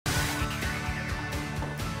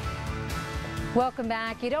Welcome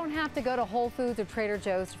back. You don't have to go to Whole Foods or Trader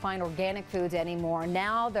Joe's to find organic foods anymore.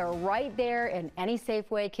 Now they're right there in any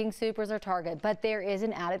Safeway, King Soopers, or Target, but there is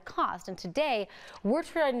an added cost. And today we're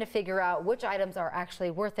trying to figure out which items are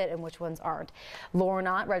actually worth it and which ones aren't. Laura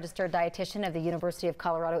Knott, registered dietitian of the University of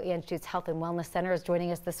Colorado Anschutz Health and Wellness Center, is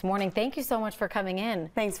joining us this morning. Thank you so much for coming in.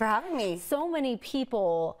 Thanks for having me. So many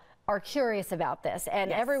people are curious about this,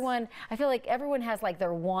 and Yes. I feel like everyone has like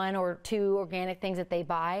their one or two organic things that they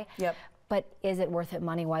buy. Yep. But is it worth it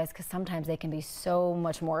money-wise? Because sometimes they can be so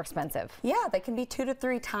much more expensive. Yeah, they can be 2 to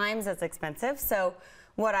 3 times as expensive. So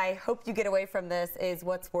what I hope you get away from this is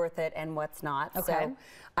what's worth it and what's not. Okay. So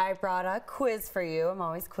I brought a quiz for you. I'm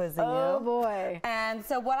always quizzing you. Oh boy. And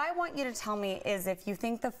so what I want you to tell me is if you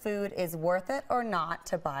think the food is worth it or not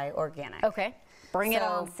to buy organic. Okay, bring it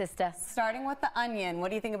on, sister. Starting with the onion,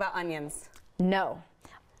 what do you think about onions? No,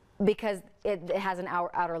 because it has an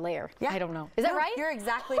outer layer. Yeah. I don't know. Is that right? You're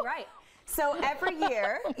exactly right. So every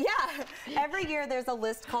year, every year there's a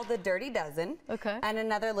list called the Dirty Dozen. Okay. And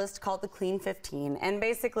another list called the Clean 15. And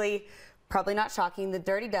basically, probably not shocking, the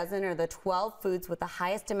Dirty Dozen are the 12 foods with the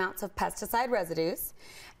highest amounts of pesticide residues.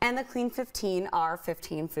 And the Clean 15 are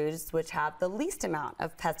 15 foods which have the least amount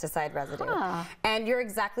of pesticide residue. Huh. And you're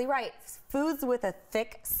exactly right. Foods with a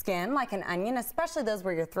thick skin, like an onion, especially those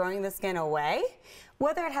where you're throwing the skin away,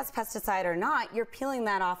 whether it has pesticide or not, you're peeling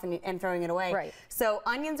that off and throwing it away. Right. So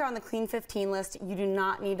onions are on the Clean 15 list. You do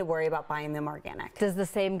not need to worry about buying them organic. Does the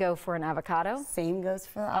same go for an avocado? Same goes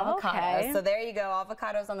for the avocado. Okay. So there you go.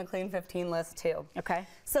 Avocados on the Clean 15 list too. Okay.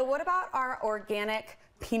 So what about our organic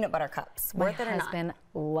peanut butter cups? Worth it or not? My husband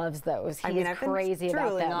loves those. He's I've been crazy about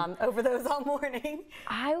drooling them. over those all morning.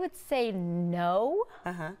 I would say no.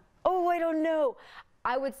 Uh-huh. Oh, I don't know.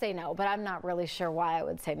 I would say no, but I'm not really sure why I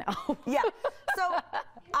would say no. Yeah. So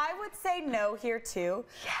I would say no here too.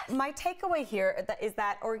 Yes. My takeaway here is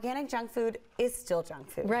that organic junk food is still junk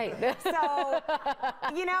food. Right. So,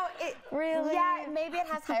 you know, Really? Yeah, maybe it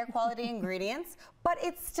has higher quality ingredients, but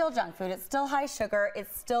it's still junk food. It's still high sugar.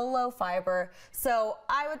 It's still low fiber. So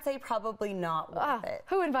I would say probably not worth it.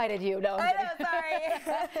 Who invited you? No. I'm I kidding.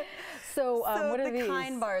 know, sorry. So, what are the these?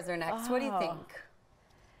 Kind bars are next. What do you Oh. think?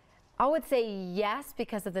 I would say yes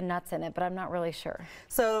because of the nuts in it, but I'm not really sure.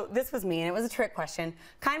 So this was me, and it was a trick question.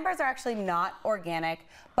 Kind bars are actually not organic,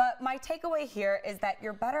 but my takeaway here is that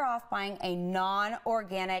you're better off buying a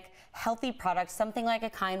non-organic, healthy product, something like a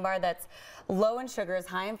Kind bar that's low in sugars,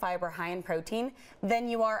 high in fiber, high in protein, than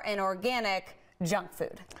you are an organic junk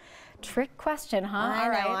food. Trick question, huh? I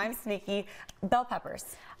All know, right. I'm sneaky. Bell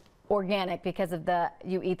peppers. Organic because of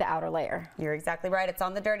you eat the outer layer. You're exactly right. It's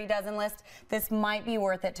on the Dirty Dozen list. This might be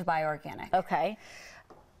worth it to buy organic. Okay.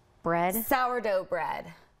 Bread? Sourdough bread.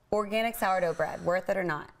 Organic sourdough bread. Worth it or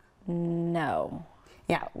not? No.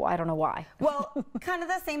 Yeah. Well, I don't know why. Well, kind of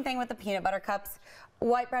the same thing with the peanut butter cups.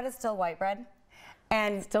 White bread is still white bread.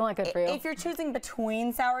 And Still not good for you. If you're choosing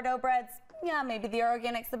between sourdough breads, yeah, maybe the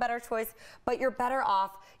organic's the better choice, but you're better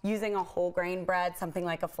off using a whole grain bread, something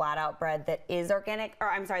like a flat out bread that is organic, or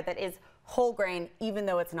I'm sorry, that is whole grain, even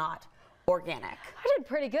though it's not organic. I did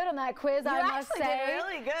pretty good on that quiz, I must actually say. did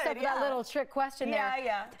really good, Except for yeah. that little trick question there.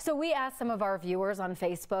 Yeah. So we asked some of our viewers on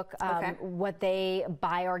Facebook Okay. what they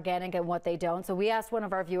buy organic and what they don't. So we asked one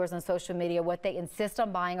of our viewers on social media what they insist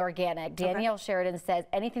on buying organic. Danielle Sheridan says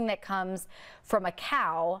anything that comes from a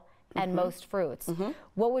cow and most fruits.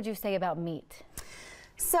 What would you say about meat?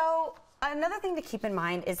 So another thing to keep in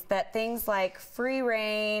mind is that things like free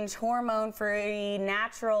range, hormone free,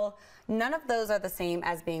 natural, none of those are the same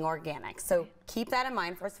as being organic. So keep that in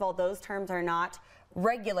mind. First of all, those terms are not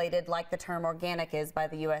regulated like the term organic is by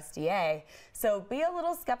the USDA. So be a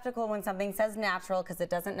little skeptical when something says natural because it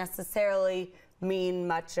doesn't necessarily mean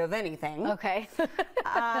much of anything. Okay.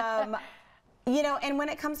 You know, and when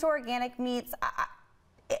it comes to organic meats,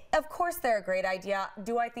 of course they're a great idea.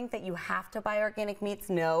 Do I think that you have to buy organic meats?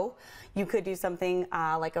 No. You could do something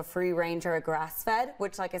like a free range or a grass-fed,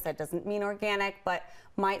 which, like I said, doesn't mean organic, but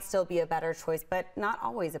might still be a better choice, but not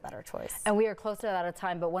always a better choice. And we are close to that out of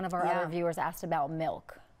time, but one of our other viewers asked about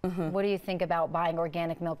milk. What do you think about buying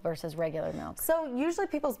organic milk versus regular milk? So usually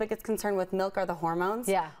people's biggest concern with milk are the hormones.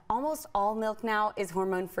 Yeah. Almost all milk now is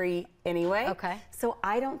hormone-free anyway. Okay. So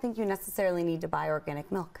I don't think you necessarily need to buy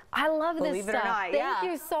organic milk. I love this Believe it or stuff. not, Thank yeah.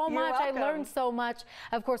 you so You're much. I welcome. learned so much.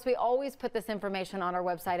 Of course, we always put this information on our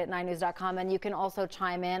website at 9news.com, and you can also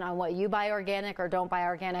chime in on what you buy organic or don't buy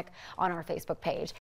organic on our Facebook page.